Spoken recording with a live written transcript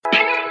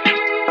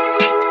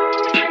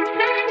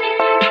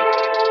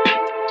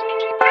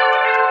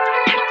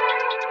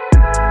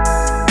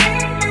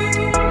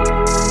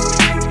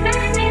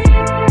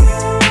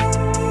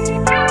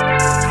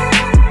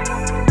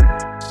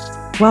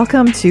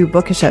Welcome to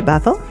Bookish at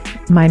Bethel.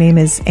 My name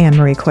is Anne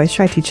Marie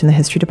Koistra. I teach in the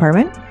history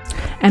department.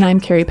 And I'm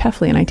Carrie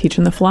Peffley, and I teach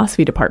in the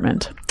philosophy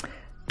department.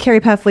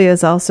 Carrie Peffley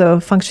is also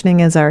functioning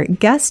as our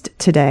guest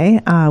today.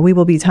 We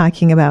will be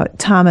talking about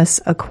Thomas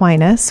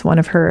Aquinas, one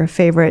of her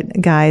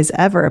favorite guys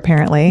ever,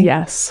 apparently.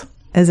 Yes.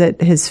 Is it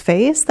his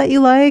face that you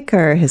like,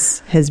 or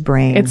his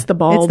brain? It's the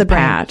bald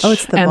patch. Oh,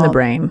 it's the the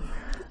brain.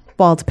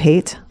 Bald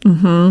pate.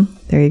 Mm-hmm.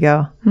 There you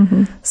go.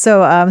 Mm-hmm.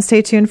 So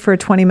stay tuned for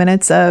 20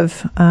 minutes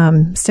of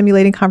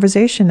stimulating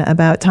conversation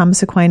about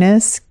Thomas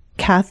Aquinas,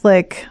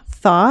 Catholic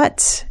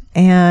thought,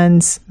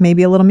 and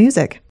maybe a little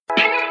music.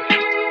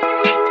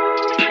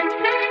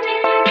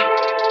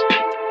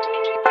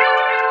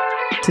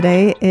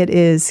 Today it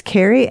is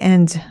Carrie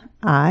and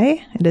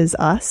I. It is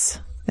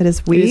us. It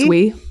is we. It is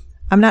we.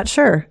 I'm not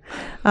sure.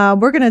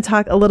 We're going to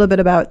talk a little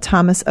bit about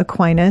Thomas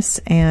Aquinas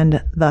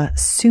and the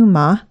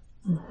Summa.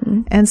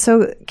 Mm-hmm. And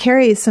so,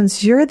 Carrie,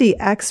 since you're the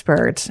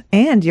expert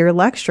and you're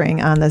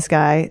lecturing on this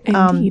guy,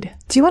 Indeed.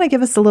 Do you want to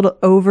give us a little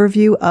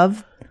overview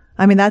of?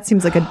 I mean, that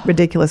seems like a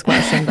ridiculous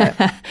question,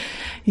 but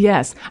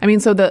yes. I mean,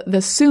 so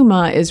the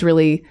Summa is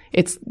really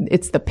it's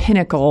the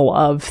pinnacle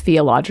of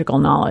theological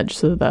knowledge.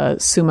 So the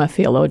Summa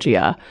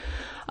Theologia,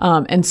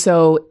 and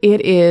so it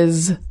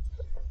is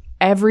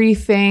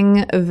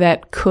everything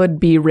that could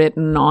be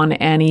written on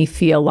any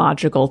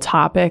theological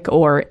topic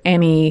or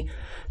any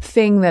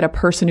thing that a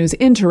person who's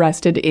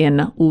interested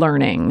in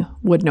learning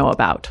would know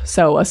about.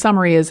 So a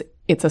summary is,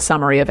 it's a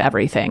summary of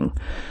everything.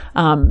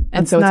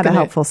 And so it's not a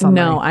helpful summary.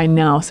 No, I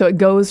know. So it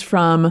goes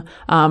from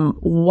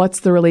what's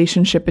the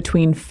relationship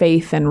between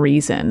faith and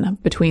reason,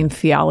 between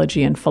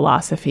theology and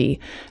philosophy,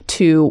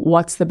 to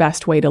what's the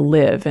best way to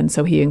live. And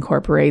so he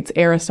incorporates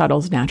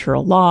Aristotle's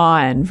natural law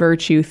and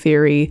virtue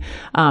theory,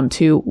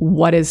 to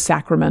what is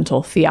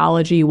sacramental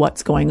theology,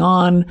 what's going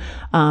on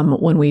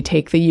when we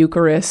take the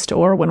Eucharist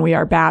or when we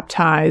are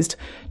baptized,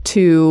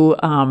 to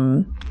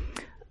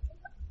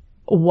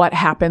what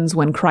happens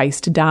when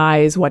Christ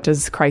dies? What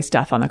does Christ's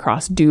death on the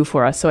cross do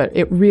for us? So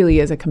it really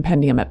is a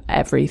compendium of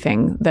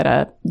everything that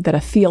a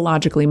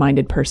theologically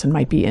minded person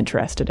might be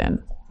interested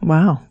in.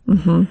 Wow.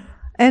 Mm-hmm.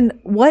 And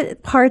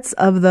what parts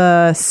of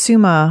the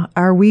Summa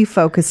are we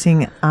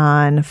focusing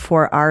on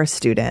for our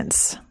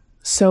students?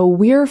 So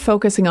we're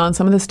focusing on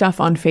some of the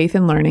stuff on faith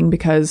and learning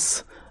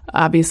because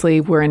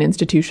obviously we're an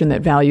institution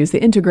that values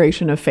the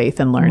integration of faith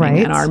and learning.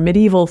 Right. And our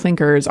medieval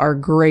thinkers are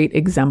great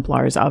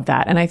exemplars of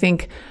that. And I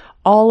think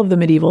all of the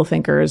medieval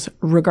thinkers,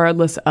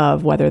 regardless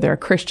of whether they're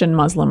Christian,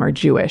 Muslim, or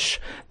Jewish,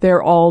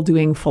 they're all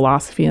doing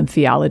philosophy and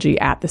theology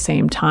at the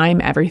same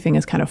time. Everything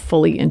is kind of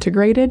fully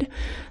integrated.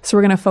 So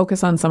we're going to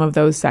focus on some of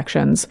those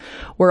sections.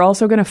 We're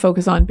also going to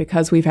focus on,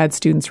 because we've had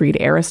students read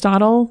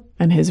Aristotle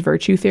and his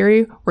virtue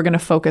theory, we're going to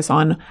focus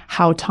on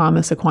how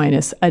Thomas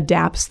Aquinas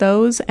adapts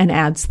those and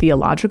adds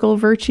theological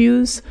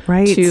virtues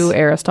to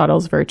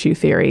Aristotle's virtue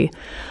theory.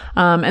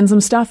 And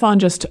some stuff on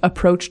just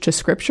approach to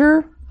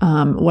scripture.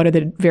 What are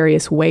the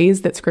various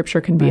ways that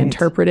scripture can be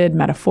interpreted,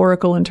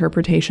 metaphorical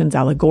interpretations,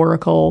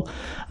 allegorical,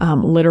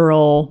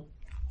 literal,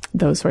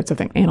 those sorts of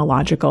things,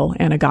 analogical,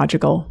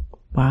 anagogical.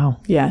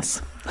 Wow.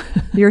 Yes.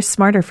 You're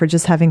smarter for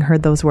just having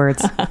heard those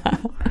words.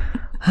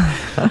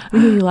 We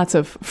need lots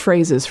of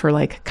phrases for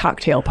like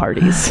cocktail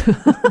parties.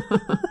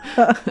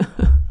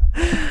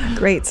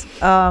 Great.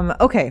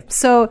 Okay.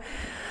 So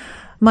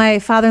my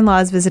father-in-law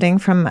is visiting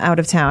from out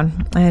of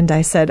town, and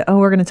I said,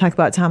 we're going to talk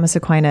about Thomas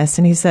Aquinas.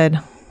 And he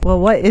said, well,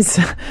 what is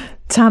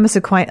Thomas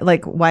Aquinas?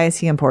 Like, why is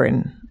he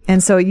important?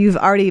 And so you've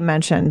already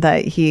mentioned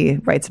that he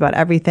writes about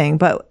everything.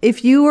 But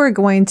if you were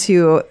going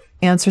to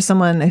answer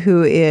someone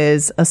who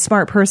is a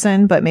smart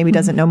person, but maybe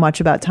doesn't know much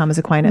about Thomas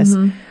Aquinas,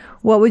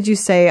 what would you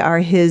say are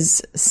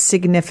his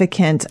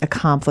significant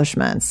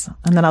accomplishments?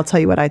 And then I'll tell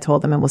you what I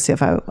told them, and we'll see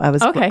if I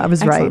was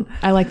Excellent. right.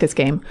 I like this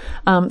game.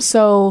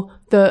 So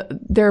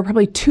there are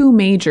probably two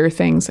major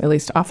things, at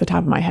least off the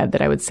top of my head,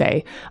 that I would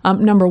say.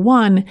 Number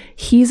one,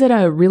 he's at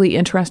a really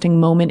interesting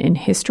moment in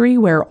history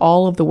where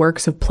all of the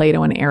works of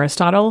Plato and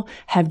Aristotle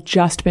have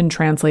just been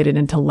translated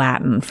into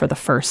Latin for the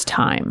first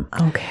time.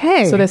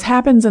 Okay. So this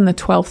happens in the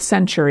 12th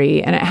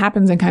century, and it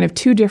happens in kind of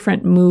two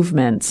different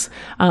movements,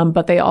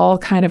 but they all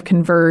kind of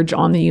converge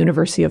on the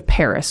University of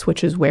Paris,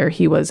 which is where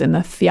he was in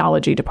the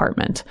theology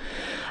department.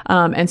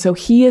 And so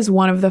he is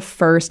one of the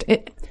first.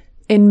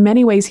 In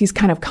many ways, he's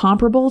kind of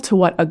comparable to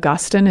what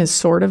Augustine is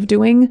sort of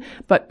doing,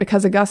 but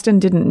because Augustine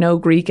didn't know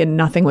Greek and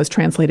nothing was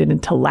translated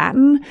into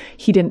Latin,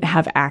 he didn't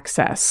have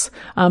access.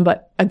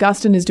 But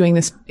Augustine is doing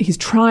this, he's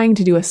trying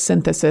to do a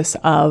synthesis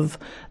of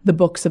the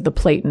books of the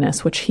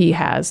Platonists, which he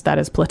has, that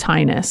is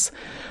Plotinus,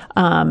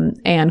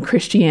 and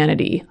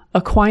Christianity.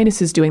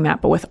 Aquinas is doing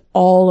that, but with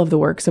all of the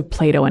works of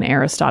Plato and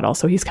Aristotle.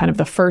 So he's kind of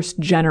the first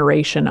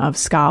generation of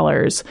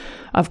scholars,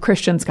 of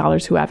Christian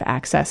scholars who have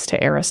access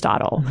to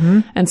Aristotle. Mm-hmm.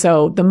 And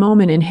so the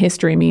moment in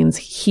history means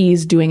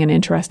he's doing an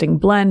interesting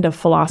blend of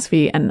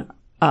philosophy and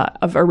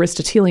of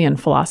Aristotelian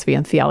philosophy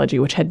and theology,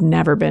 which had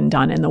never been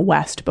done in the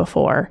West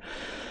before.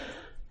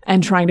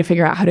 and trying to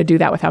figure out how to do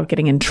that without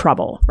getting in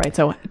trouble, right?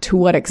 So to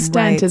what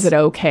extent is it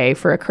okay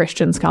for a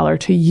Christian scholar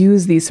to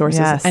use these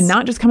sources and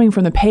not just coming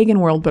from the pagan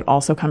world, but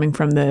also coming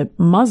from the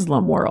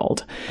Muslim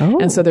world?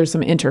 And so there's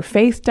some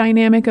interfaith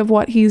dynamic of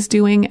what he's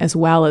doing, as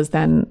well as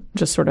then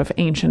just sort of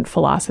ancient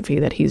philosophy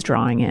that he's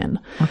drawing in.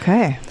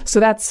 Okay.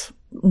 So that's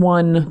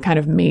one kind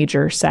of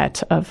major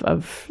set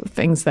of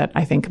things that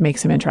I think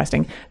makes him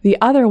interesting. The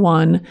other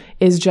one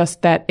is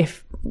just that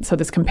so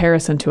this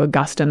comparison to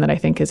Augustine that I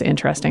think is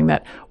interesting,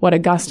 that what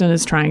Augustine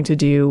is trying to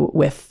do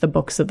with the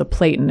books of the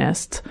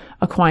Platonists,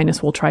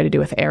 Aquinas will try to do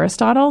with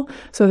Aristotle.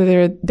 So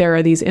there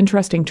are these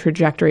interesting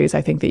trajectories,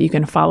 I think, that you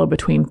can follow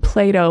between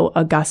Plato,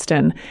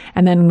 Augustine,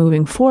 and then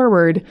moving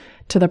forward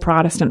to the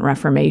Protestant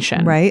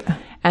Reformation. Right.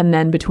 And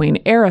then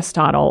between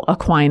Aristotle,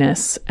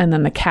 Aquinas, and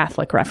then the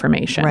Catholic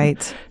Reformation.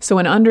 Right. So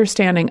in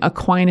understanding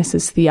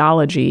Aquinas'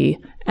 theology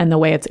and the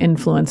way it's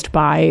influenced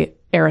by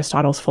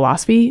Aristotle's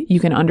philosophy, you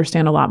can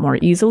understand a lot more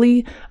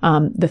easily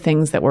the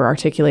things that were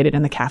articulated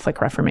in the Catholic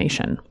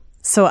Reformation.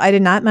 So I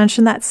did not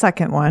mention that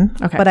second one,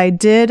 Okay. but I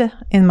did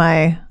in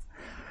my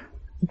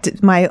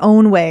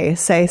own way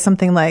say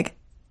something like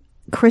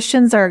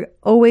Christians are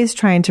always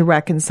trying to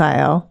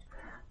reconcile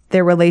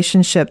their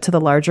relationship to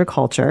the larger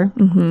culture.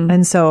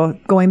 And so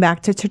going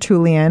back to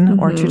Tertullian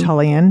or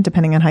Tertullian,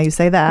 depending on how you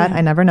say that,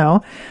 I never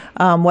know.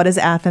 What does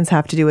Athens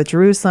have to do with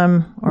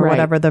Jerusalem or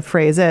whatever the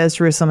phrase is,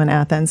 Jerusalem and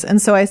Athens?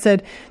 And so I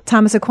said,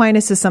 Thomas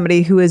Aquinas is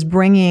somebody who is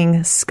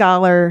bringing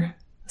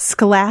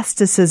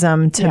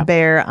scholasticism to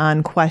bear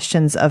on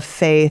questions of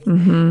faith.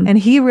 And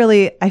he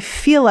really, I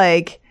feel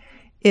like,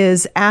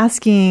 is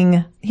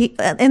asking,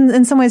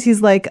 in some ways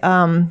he's like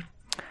Augie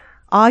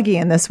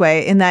in this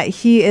way, in that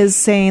he is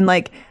saying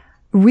like,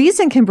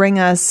 reason can bring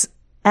us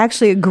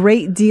actually a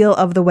great deal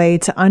of the way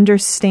to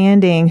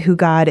understanding who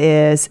God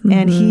is.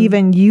 And he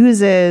even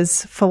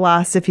uses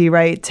philosophy,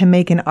 right, to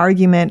make an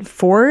argument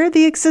for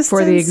the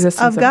existence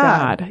of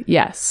God.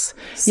 Yes.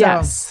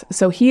 Yes.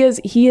 So he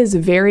is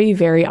very,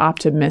 very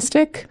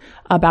optimistic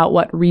about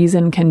what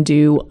reason can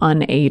do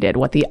unaided,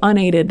 what the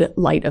unaided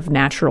light of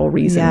natural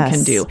reason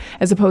can do,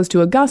 as opposed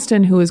to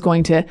Augustine, who is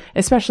going to,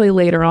 especially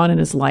later on in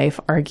his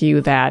life,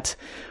 argue that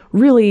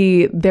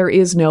really there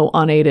is no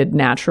unaided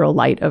natural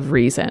light of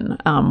reason.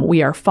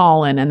 We are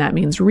fallen, and that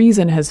means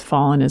reason has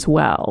fallen as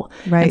well.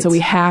 Right. And so we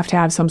have to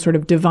have some sort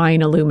of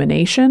divine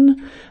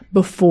illumination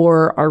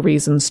before our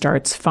reason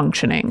starts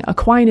functioning.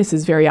 Aquinas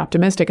is very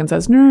optimistic and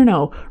says,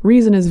 no,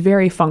 reason is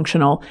very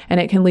functional, and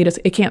it can lead us,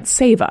 it can't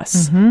save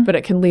us, but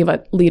it can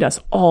lead us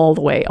all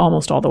the way,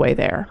 almost all the way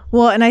there.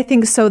 Well, and I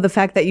think so the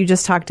fact that you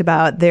just talked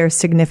about their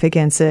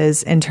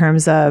significances in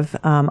terms of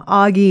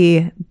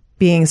Augie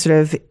being sort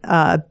of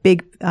a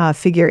big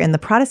figure in the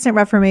Protestant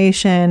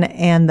Reformation,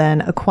 and then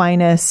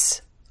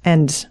Aquinas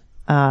and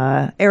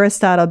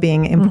Aristotle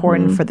being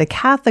important for the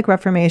Catholic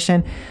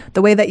Reformation.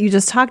 The way that you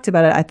just talked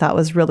about it, I thought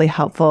was really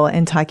helpful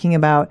in talking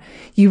about,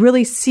 you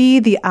really see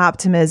the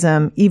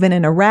optimism even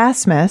in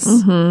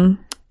Erasmus, and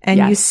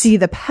you see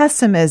the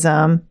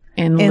pessimism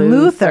in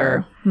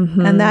Luther.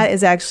 And that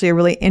is actually a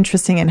really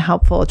interesting and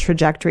helpful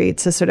trajectory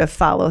to sort of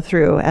follow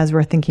through as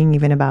we're thinking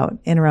even about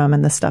interim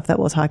and the stuff that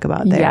we'll talk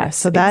about there. Yes,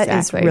 so that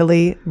is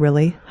really,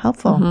 really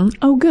helpful.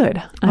 Oh,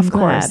 good. I'm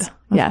glad.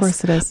 Of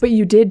course it is. But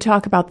you did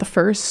talk about the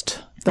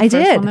first one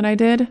that I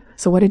did.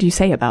 So what did you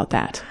say about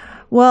that?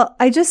 Well,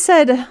 I just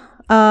said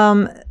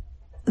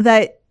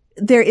that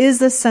there is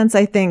this sense,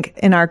 I think,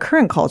 in our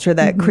current culture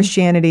that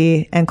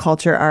Christianity and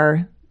culture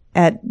are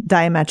at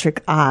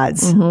diametric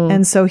odds.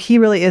 And so he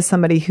really is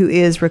somebody who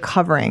is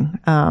recovering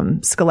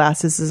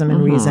scholasticism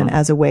and reason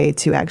as a way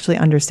to actually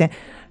understand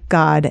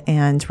God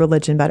and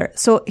religion better.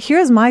 So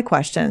here's my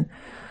question.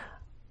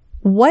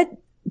 What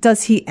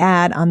does he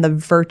add on the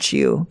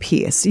virtue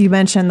piece? You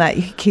mentioned that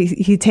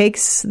he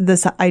takes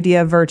this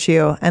idea of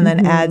virtue and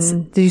then adds,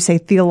 did you say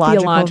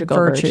theological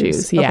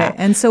virtues? Yeah. Okay.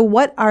 And so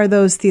what are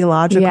those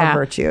theological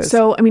virtues?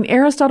 So, I mean,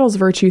 Aristotle's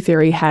virtue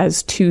theory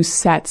has two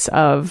sets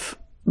of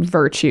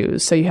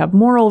virtues. So you have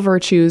moral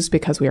virtues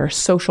because we are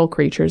social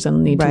creatures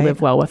and need to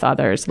live well with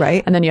others.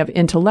 Right. And then you have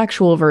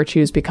intellectual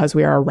virtues because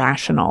we are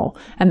rational.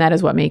 And that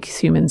is what makes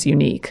humans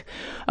unique.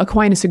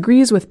 Aquinas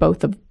agrees with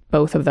both of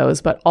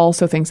those, but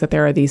also thinks that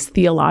there are these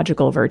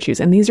theological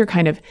virtues. And these are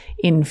kind of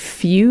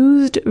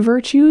infused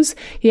virtues.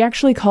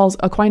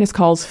 Aquinas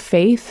calls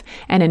faith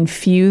an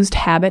infused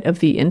habit of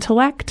the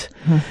intellect.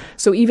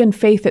 So even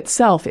faith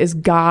itself is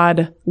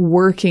God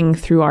working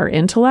through our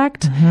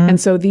intellect. And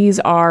so these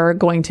are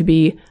going to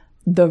be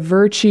the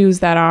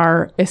virtues that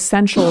are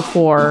essential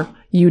for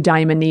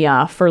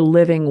eudaimonia, for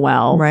living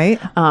well.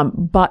 Right.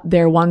 But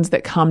they're ones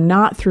that come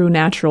not through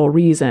natural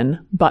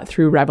reason, but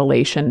through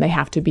revelation. They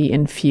have to be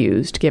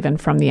infused, given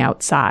from the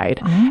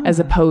outside, as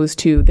opposed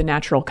to the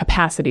natural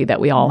capacity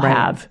that we all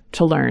have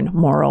to learn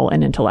moral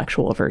and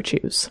intellectual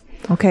virtues.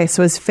 Okay,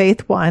 so is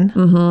faith one?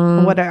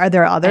 What are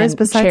there others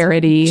besides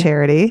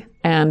charity,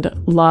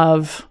 and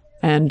love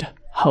and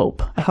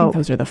hope? I think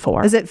those are the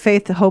four. Is it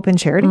faith, hope, and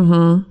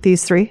charity?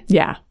 These three?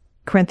 Yeah.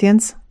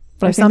 Corinthians?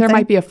 But I think there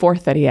might be a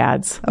fourth that he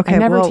adds. Okay, I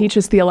never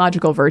teaches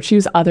theological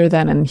virtues other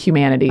than in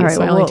humanities. All right,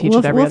 So I only teach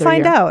it every other year. We'll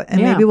find out,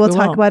 and maybe we'll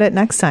talk about it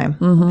next time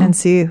and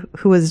see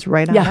who was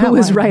right on that who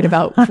was one. right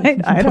about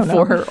I don't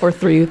know. 4 or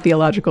 3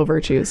 theological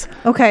virtues.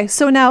 Okay,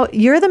 so now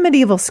you're the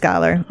medieval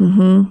scholar.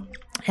 Mm-hmm.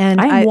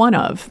 And I'm one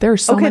of. There are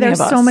so many of us.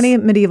 There's so many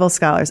medieval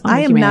scholars. I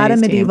am not a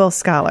medieval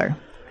scholar,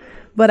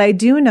 but I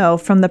do know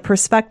from the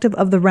perspective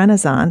of the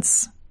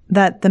Renaissance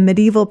that the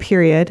medieval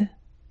period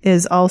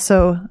is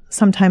also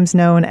sometimes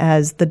known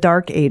as the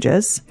Dark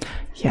Ages.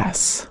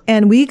 Yes.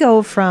 And we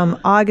go from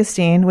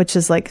Augustine, which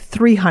is like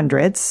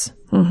 300s,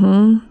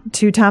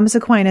 to Thomas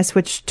Aquinas,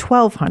 which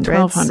 1200s.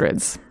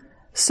 1200s.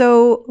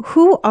 So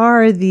who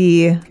are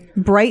the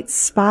bright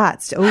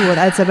spots? Oh,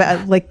 that's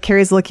about, like,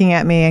 Carrie's looking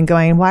at me and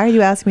going, why are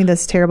you asking me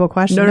this terrible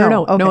question?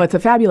 No. Okay. No, it's a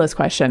fabulous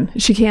question.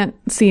 She can't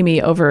see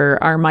me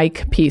over our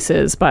mic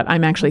pieces, but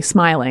I'm actually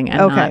smiling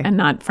and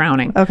not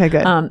frowning. Okay,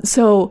 good.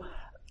 So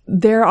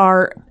there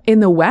are,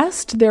 in the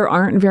West, there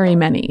aren't very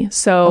many.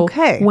 So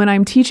when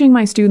I'm teaching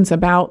my students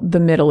about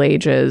the Middle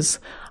Ages,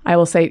 I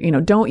will say,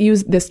 don't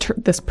use this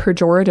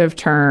pejorative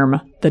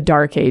term, the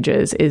Dark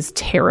Ages is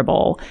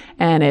terrible.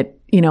 And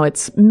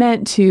it's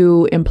meant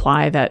to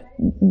imply that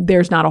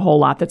there's not a whole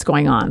lot that's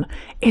going on.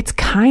 It's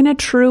kind of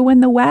true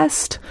in the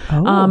West.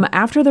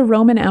 After the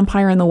Roman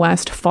Empire in the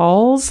West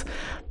falls,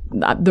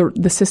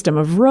 the system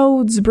of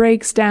roads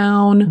breaks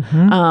down.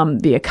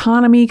 The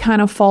economy kind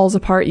of falls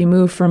apart. You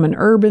move from an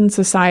urban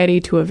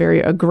society to a very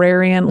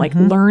agrarian,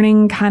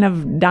 learning kind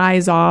of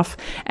dies off.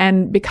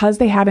 And because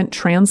they haven't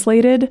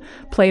translated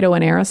Plato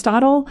and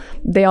Aristotle,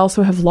 they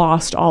also have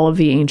lost all of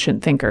the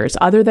ancient thinkers,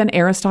 other than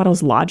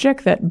Aristotle's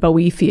logic that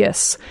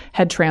Boethius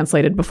had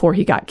translated before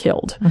he got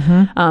killed.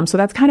 So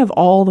that's kind of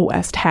all the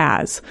West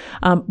has.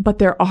 But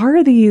there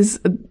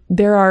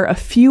are a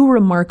few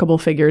remarkable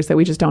figures that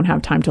we just don't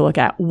have time to look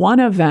at. One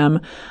of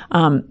them,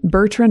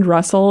 Bertrand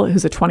Russell,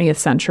 who's a 20th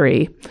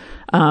century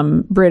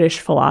British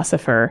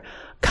philosopher,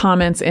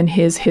 comments in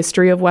his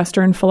History of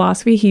Western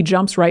Philosophy. He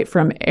jumps right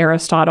from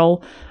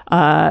Aristotle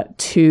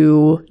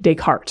to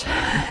Descartes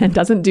and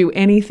doesn't do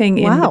anything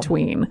in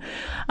between.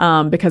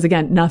 Because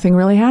again, nothing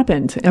really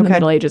happened in the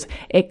Middle Ages,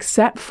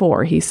 except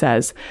for, he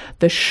says,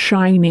 the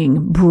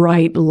shining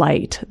bright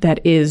light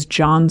that is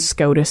John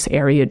Scotus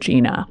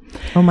Eriugena.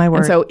 Oh my word.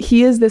 And so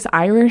he is this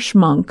Irish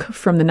monk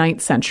from the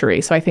 9th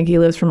century. So I think he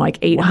lives from like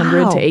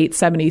 800 to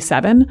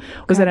 877,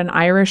 was at an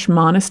Irish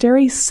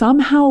monastery,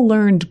 somehow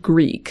learned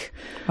Greek,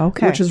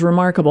 which is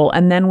remarkable,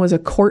 and then was a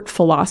court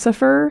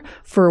philosopher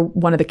for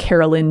one of the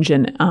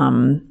Carolingian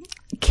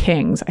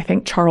kings, I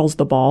think Charles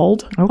the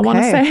Bald, I want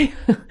to say.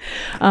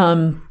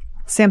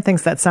 Sam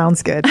thinks that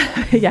sounds good.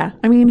 Yeah.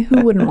 I mean,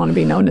 who wouldn't want to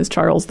be known as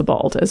Charles the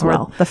Bald as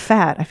well? The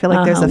Fat. I feel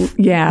like there's a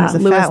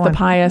Louis fat the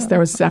Pious. There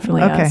was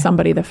definitely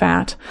somebody the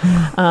Fat.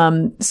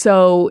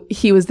 So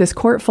he was this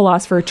court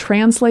philosopher,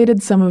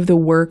 translated some of the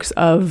works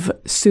of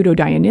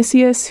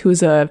Pseudo-Dionysius,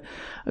 who's a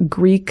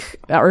Greek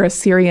or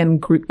Assyrian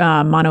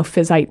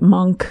monophysite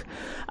monk,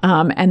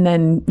 and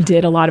then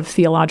did a lot of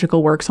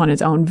theological works on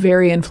his own,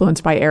 very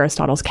influenced by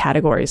Aristotle's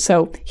categories.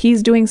 So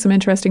he's doing some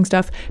interesting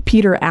stuff.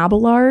 Peter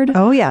Abelard,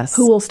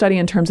 who we'll study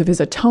in terms of his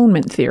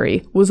atonement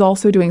theory, was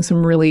also doing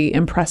some really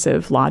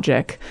impressive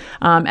logic.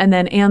 And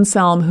then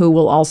Anselm, who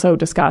we'll also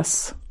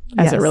discuss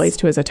as it relates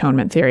to his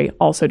atonement theory,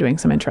 also doing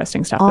some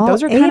interesting stuff. All but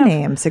those are kind of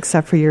names,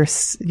 except for your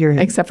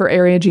except for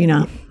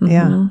Eriugena.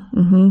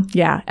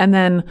 Yeah. And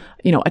then,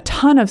 a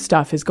ton of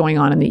stuff is going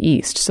on in the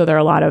East. So there are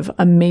a lot of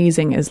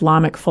amazing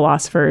Islamic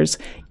philosophers,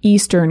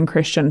 Eastern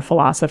Christian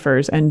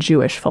philosophers, and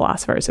Jewish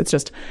philosophers. It's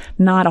just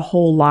not a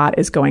whole lot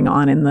is going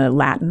on in the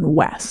Latin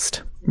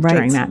West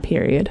during that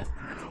period.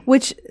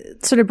 Which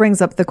sort of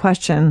brings up the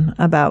question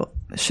about,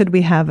 should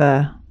we have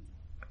a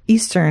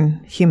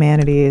Eastern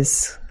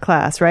humanities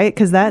class, right?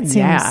 Because that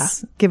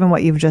seems, given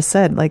what you've just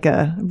said, like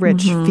a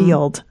rich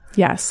field.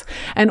 Yes.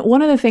 And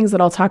one of the things that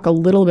I'll talk a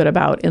little bit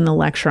about in the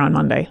lecture on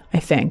Monday, I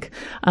think,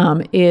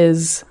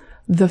 is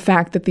the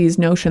fact that these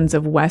notions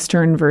of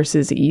Western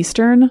versus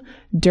Eastern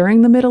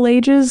during the Middle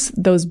Ages,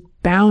 those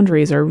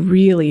boundaries are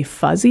really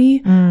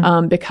fuzzy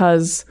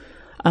because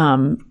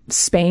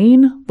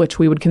Spain, which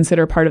we would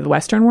consider part of the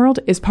Western world,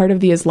 is part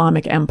of the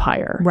Islamic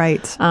Empire.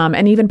 Right.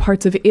 And even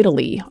parts of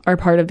Italy are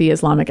part of the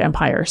Islamic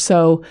Empire.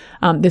 So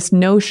this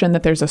notion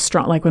that there's a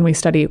strong, like when we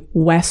study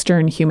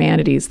Western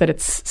humanities, that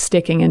it's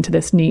sticking into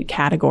this neat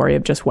category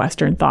of just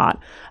Western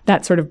thought,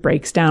 that sort of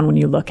breaks down when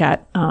you look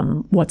at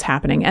what's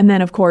happening. And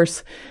then, of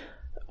course,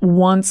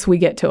 once we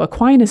get to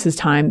Aquinas'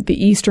 time,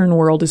 the Eastern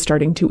world is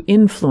starting to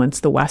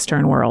influence the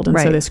Western world. And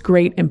so this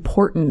great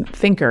important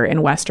thinker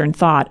in Western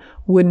thought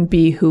wouldn't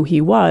be who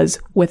he was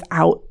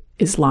without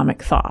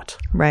Islamic thought.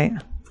 Right.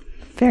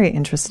 Very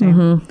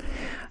interesting.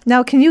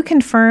 Now, can you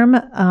confirm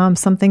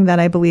something that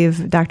I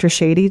believe Dr.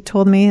 Shady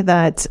told me,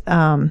 that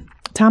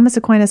Thomas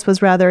Aquinas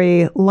was rather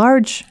a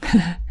large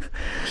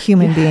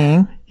human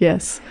being?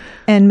 Yes.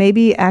 And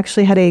maybe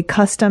actually had a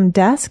custom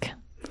desk?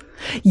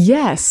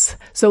 Yes.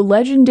 So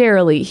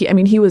legendarily,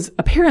 he was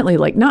apparently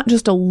like not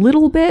just a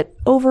little bit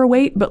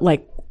overweight, but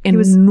like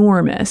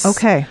enormous.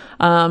 Okay.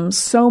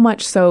 So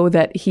much so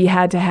that he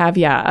had to have,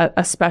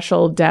 a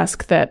special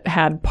desk that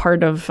had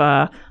part of,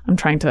 I'm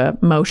trying to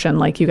motion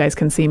like you guys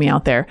can see me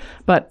out there,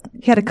 but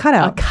He had a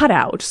cutout. a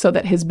cutout so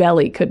that his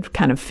belly could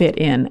kind of fit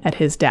in at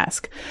his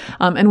desk.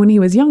 And when he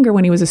was younger,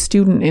 when he was a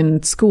student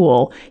in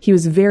school, he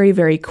was very,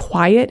 very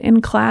quiet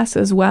in class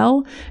as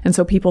well. And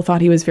so people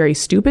thought he was very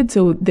stupid.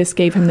 So this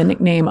gave him the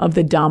nickname of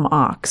the dumb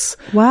ox.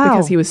 Wow.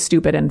 Because he was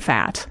stupid and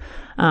fat.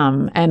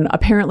 And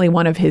apparently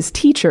one of his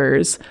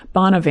teachers,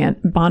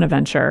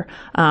 Bonaventure,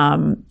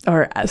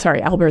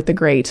 Albert the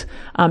Great,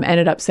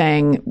 ended up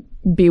saying,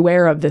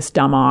 beware of this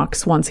dumb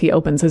ox. Once he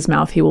opens his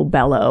mouth, he will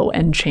bellow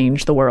and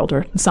change the world,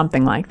 or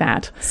something like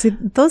that. See,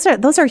 those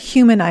are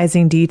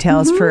humanizing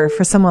details for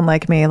someone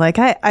like me. Like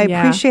I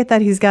appreciate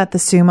that he's got the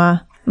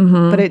Summa,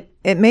 but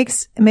it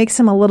makes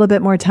him a little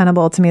bit more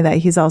tenable to me that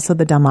he's also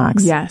the dumb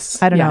ox.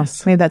 Yes. I don't know.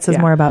 Maybe that says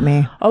more about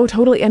me. Oh,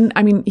 totally. And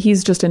I mean,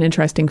 he's just an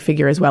interesting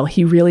figure as well.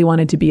 He really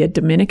wanted to be a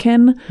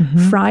Dominican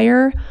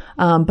friar.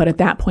 But at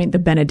that point, the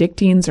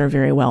Benedictines are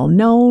very well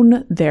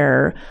known.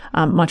 They're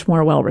much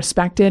more well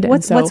respected.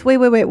 What's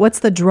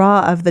the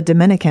draw of the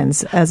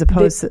Dominicans as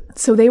opposed to?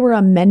 So they were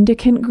a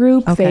mendicant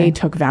group. Okay. They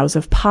took vows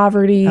of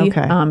poverty.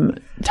 Okay.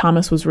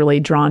 Thomas was really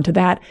drawn to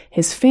that.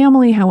 His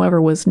family,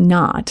 however, was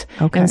not.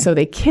 Okay. And so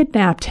they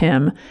kidnapped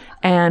him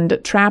and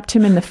trapped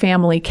him in the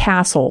family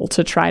castle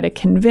to try to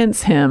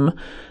convince him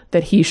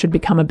that he should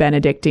become a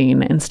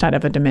Benedictine instead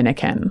of a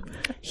Dominican.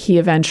 He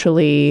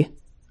eventually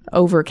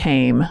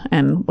overcame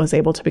and was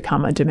able to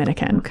become a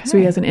Dominican. Okay. So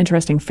he has an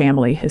interesting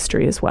family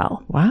history as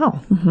well. Wow.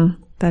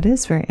 That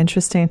is very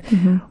interesting.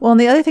 Well, and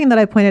the other thing that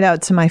I pointed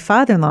out to my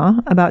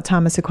father-in-law about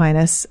Thomas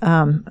Aquinas,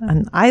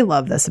 and I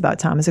love this about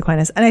Thomas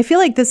Aquinas, and I feel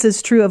like this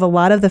is true of a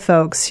lot of the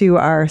folks who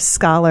are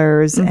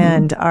scholars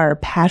and are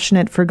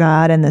passionate for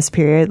God in this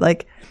period,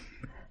 like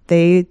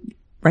they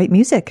write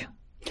music.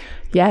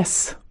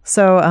 Yes.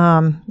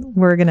 So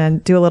we're going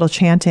to do a little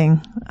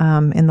chanting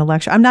in the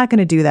lecture. I'm not going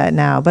to do that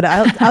now, but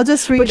I'll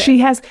just read. But she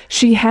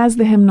has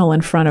the hymnal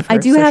in front of her. I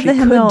do so have she the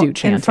hymnal could do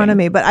chanting in front of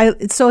me,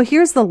 but so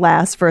here's the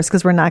last verse,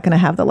 because we're not going to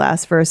have the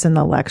last verse in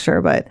the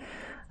lecture, but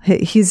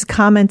he's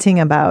commenting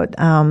about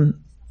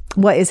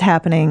what is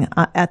happening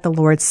at the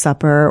Lord's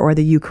Supper or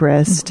the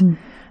Eucharist.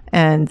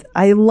 And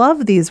I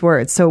love these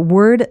words. So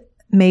word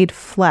made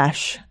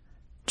flesh,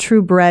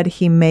 true bread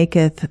he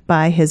maketh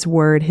by his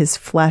word, his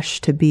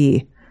flesh to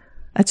be.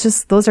 It's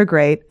just, those are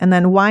great. And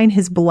then wine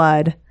his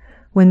blood,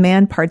 when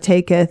man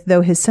partaketh,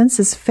 though his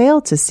senses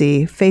fail to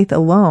see, faith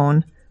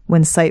alone,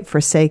 when sight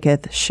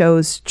forsaketh,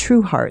 shows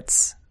true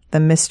hearts, the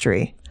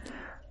mystery.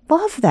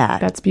 Love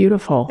that. That's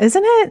beautiful.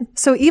 Isn't it?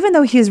 So even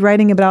though he's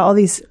writing about all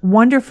these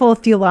wonderful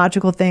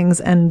theological things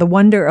and the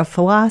wonder of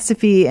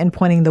philosophy and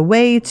pointing the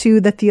way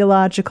to the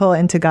theological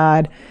and to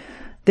God,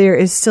 there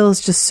is still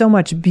just so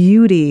much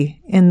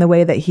beauty in the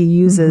way that he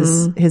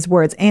uses his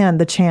words,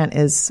 and the chant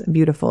is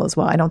beautiful as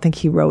well. I don't think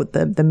he wrote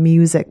the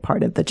music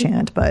part of the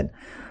chant, but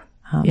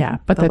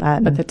but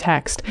the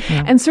text,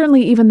 and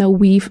certainly even though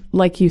we,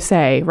 like you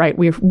say, right,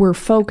 we're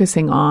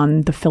focusing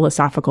on the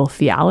philosophical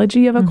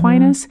theology of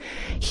Aquinas,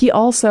 he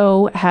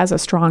also has a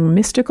strong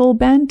mystical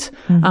bent.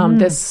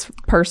 This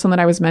person that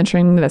I was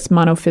mentioning, this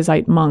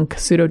monophysite monk,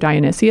 Pseudo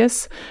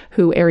Dionysius,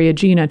 who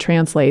Eriugena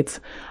translates.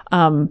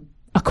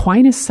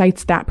 Aquinas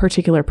cites that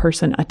particular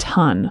person a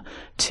ton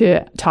to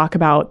talk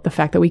about the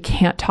fact that we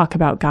can't talk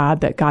about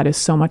God, that God is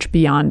so much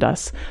beyond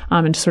us,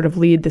 and to sort of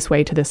lead this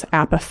way to this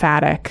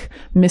apophatic,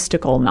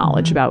 mystical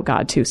knowledge about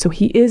God too. So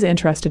he is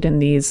interested in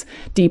these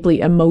deeply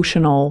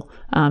emotional,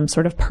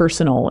 sort of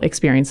personal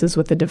experiences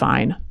with the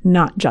divine,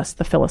 not just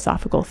the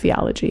philosophical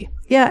theology.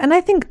 Yeah, and I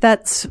think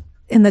that's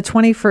in the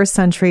 21st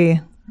century,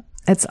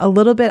 it's a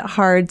little bit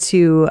hard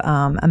to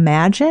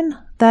imagine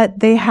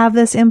that they have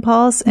this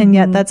impulse. And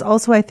yet that's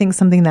also, I think,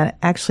 something that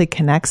actually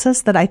connects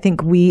us, that I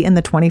think we in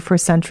the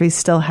 21st century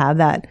still have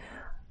that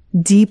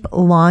deep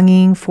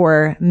longing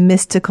for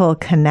mystical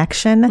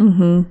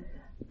connection,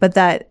 but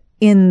that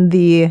in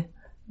the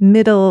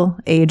Middle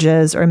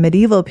Ages or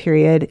medieval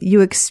period,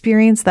 you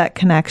experience that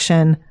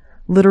connection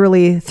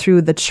literally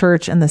through the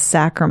church and the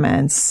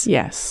sacraments.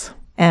 Yes.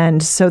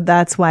 And so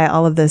that's why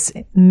all of this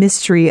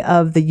mystery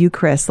of the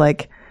Eucharist,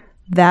 like,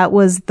 that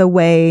was the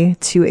way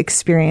to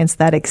experience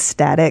that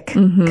ecstatic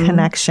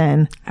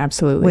connection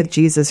absolutely with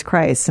Jesus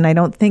Christ. And I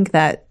don't think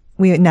that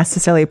we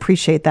necessarily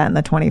appreciate that in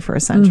the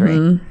 21st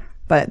century.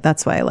 But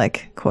that's why I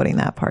like quoting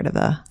that part of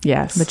the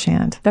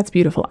chant. That's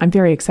beautiful. I'm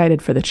very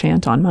excited for the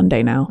chant on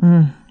Monday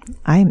now.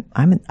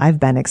 I've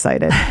been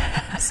excited.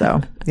 So,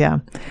 yeah.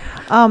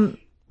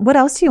 What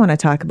else do you want to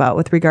talk about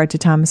with regard to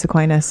Thomas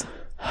Aquinas?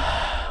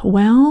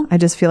 Well, I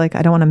just feel like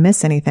I don't want to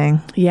miss anything.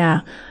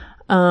 Yeah.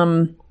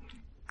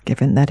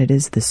 Given that it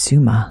is the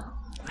Summa.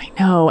 I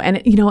know.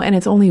 And, and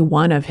it's only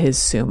one of his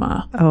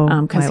Summa.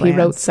 Oh, because he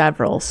wrote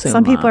several Summa.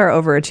 Some people are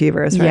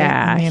overachievers, right?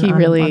 Yeah, he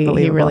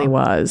really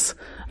was.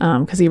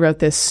 because he wrote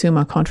this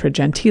Summa Contra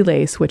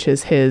Gentiles, which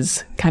is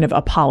his kind of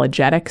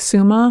apologetic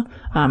summa,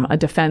 a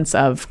defense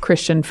of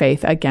Christian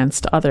faith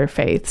against other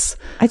faiths.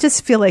 I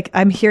just feel like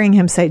I'm hearing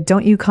him say,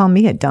 "Don't you call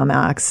me a dumb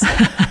ox.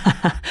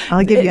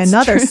 I'll give you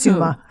another true.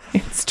 summa.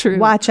 It's true.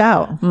 Watch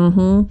out."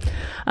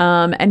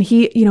 And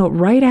he,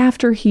 right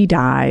after he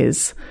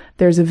dies,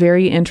 there's a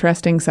very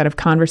interesting set of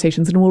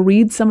conversations, and we'll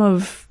read some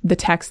of the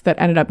texts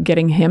that ended up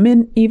getting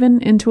him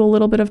even into a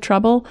little bit of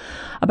trouble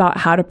about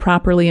how to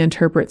properly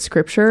interpret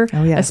scripture,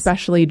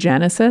 especially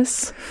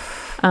Genesis.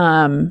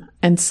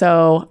 And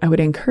so I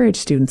would encourage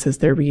students as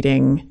they're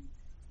reading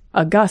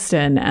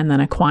Augustine and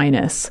then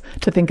Aquinas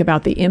to think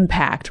about the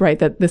impact, right?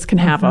 That this can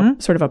have a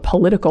sort of a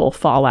political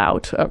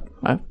fallout,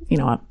 a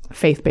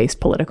faith-based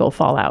political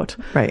fallout,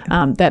 right?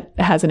 That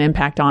has an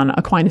impact on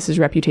Aquinas's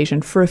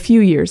reputation for a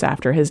few years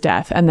after his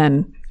death, and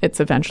then it's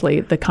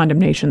eventually the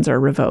condemnations are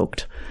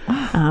revoked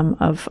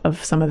of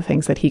some of the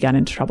things that he got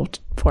into trouble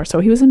for. So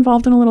he was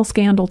involved in a little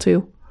scandal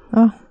too.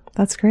 Oh,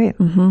 that's great.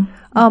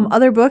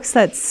 Other books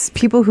that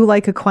people who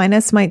like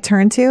Aquinas might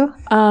turn to?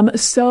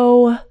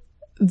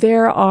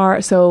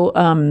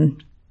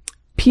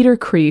 Peter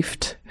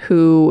Kreeft,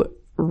 who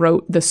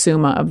wrote the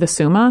Summa of the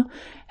Summa,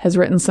 has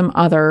written some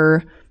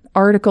other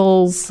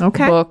articles,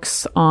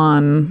 books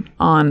on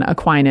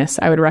Aquinas.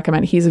 I would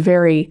recommend. He's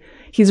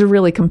a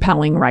really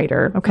compelling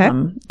writer.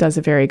 Does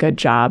a very good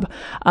job.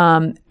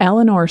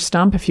 Eleanor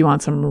Stump, if you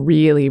want some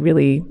really,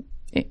 really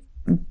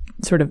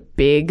sort of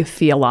big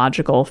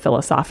theological,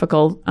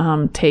 philosophical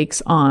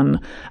takes on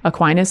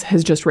Aquinas,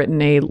 has just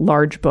written a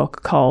large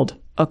book called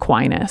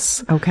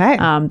Aquinas.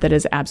 That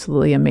is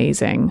absolutely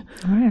amazing.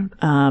 All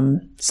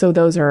right. So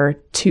those are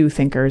two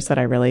thinkers that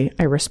I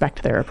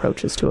respect their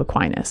approaches to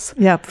Aquinas.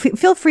 Yeah.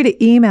 Feel free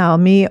to email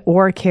me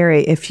or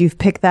Carrie if you've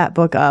picked that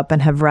book up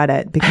and have read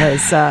it,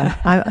 because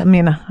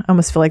I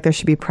almost feel like there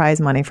should be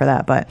prize money for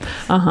that. But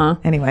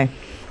anyway.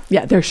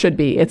 Yeah, there should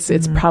be.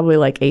 It's probably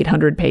like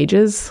 800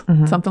 pages,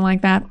 something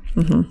like that.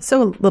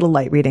 So a little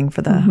light reading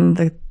for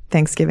the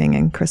Thanksgiving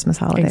and Christmas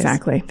holidays.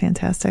 Exactly.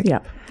 Fantastic.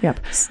 Yep.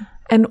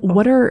 And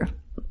what are,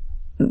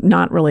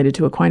 not related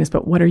to Aquinas,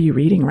 but what are you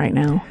reading right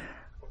now?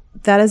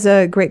 That is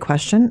a great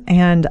question.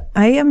 And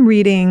I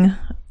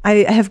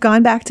have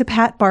gone back to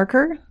Pat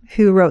Barker,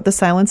 who wrote The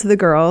Silence of the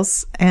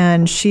Girls,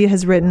 and she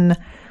has written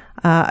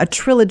a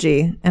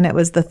trilogy, and it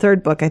was the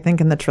third book, I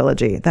think, in the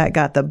trilogy that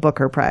got the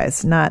Booker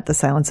Prize, not The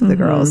Silence of the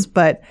Girls.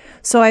 But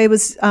so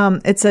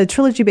it's a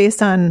trilogy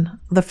based on,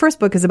 the first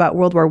book is about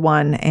World War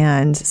I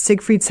and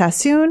Siegfried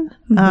Sassoon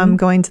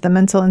going to the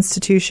mental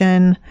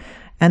institution,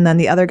 and then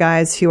the other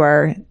guys who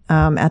are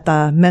at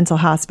the mental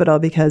hospital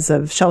because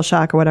of shell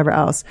shock or whatever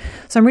else.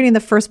 So I'm reading the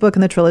first book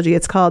in the trilogy.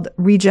 It's called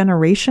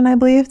Regeneration, I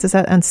believe.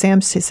 And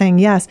Sam's saying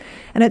yes.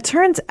 And it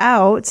turns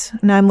out,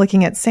 now I'm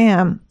looking at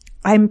Sam,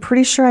 I'm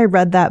pretty sure I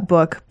read that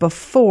book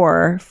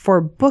before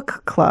for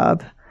book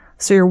club.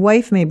 So your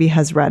wife maybe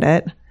has read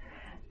it.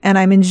 And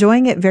I'm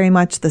enjoying it very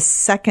much the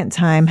second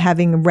time,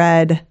 having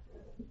read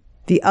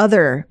the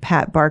other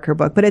Pat Barker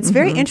book. But it's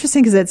very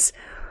interesting because it's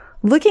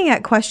looking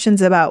at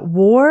questions about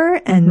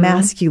war and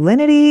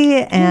masculinity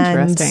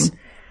and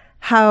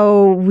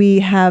how we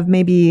have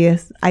maybe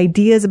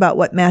ideas about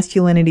what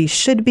masculinity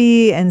should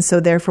be. And so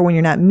therefore, when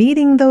you're not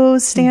meeting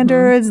those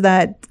standards,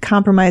 that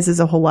compromises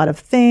a whole lot of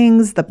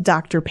things, the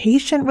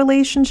doctor-patient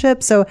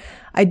relationship. So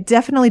I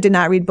definitely did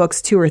not read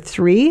books 2 or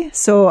 3.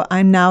 So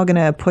I'm now going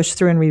to push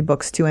through and read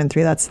books 2 and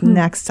 3. That's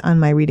next on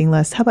my reading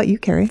list. How about you,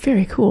 Carrie?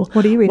 Very cool.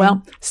 What are you reading?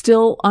 Well,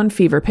 still on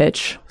Fever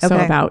Pitch. So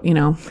about,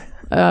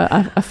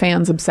 a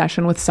fan's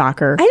obsession with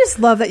soccer. I just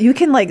love that you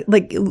can like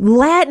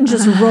Latin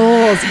just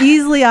rolls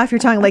easily off your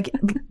tongue. Like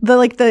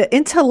the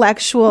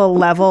intellectual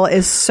level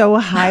is so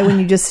high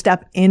when you just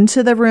step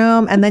into the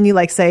room, and then you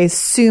like say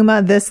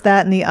summa, this,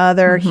 that, and the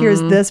other.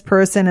 Here's this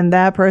person and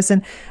that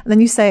person, and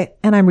then you say,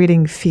 and I'm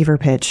reading Fever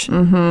Pitch.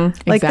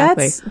 Like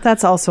exactly.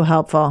 that's also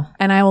helpful.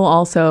 And I will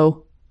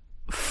also,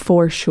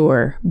 for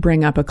sure,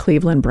 bring up a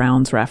Cleveland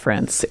Browns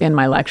reference in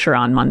my lecture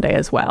on Monday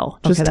as well,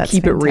 just to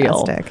keep it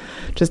real.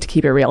 Just to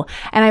keep it real.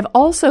 And I've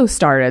also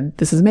started,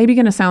 this is maybe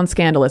going to sound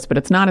scandalous, but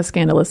it's not as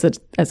scandalous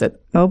as it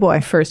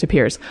first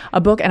appears, a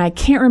book, and I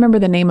can't remember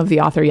the name of the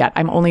author yet.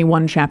 I'm only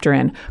one chapter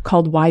in,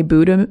 called Why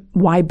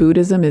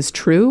Buddhism is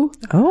True.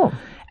 Oh.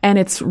 And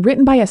it's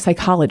written by a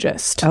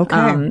psychologist.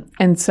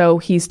 And so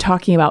he's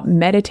talking about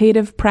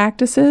meditative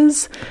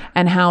practices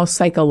and how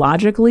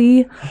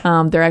psychologically,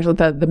 they're actually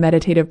the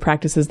meditative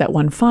practices that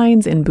one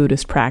finds in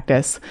Buddhist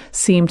practice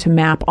seem to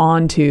map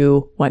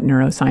onto what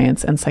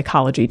neuroscience and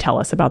psychology tell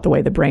us about the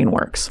way the brain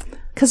works.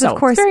 Because of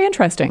course, it's very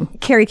interesting.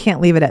 Carrie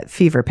can't leave it at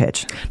Fever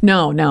Pitch.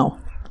 No.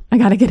 I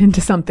got to get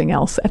into something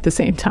else at the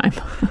same time.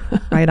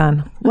 Right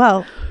on.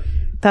 Well,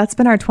 that's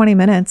been our 20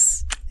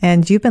 minutes,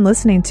 and you've been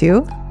listening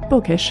to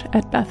Bookish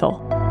at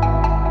Bethel.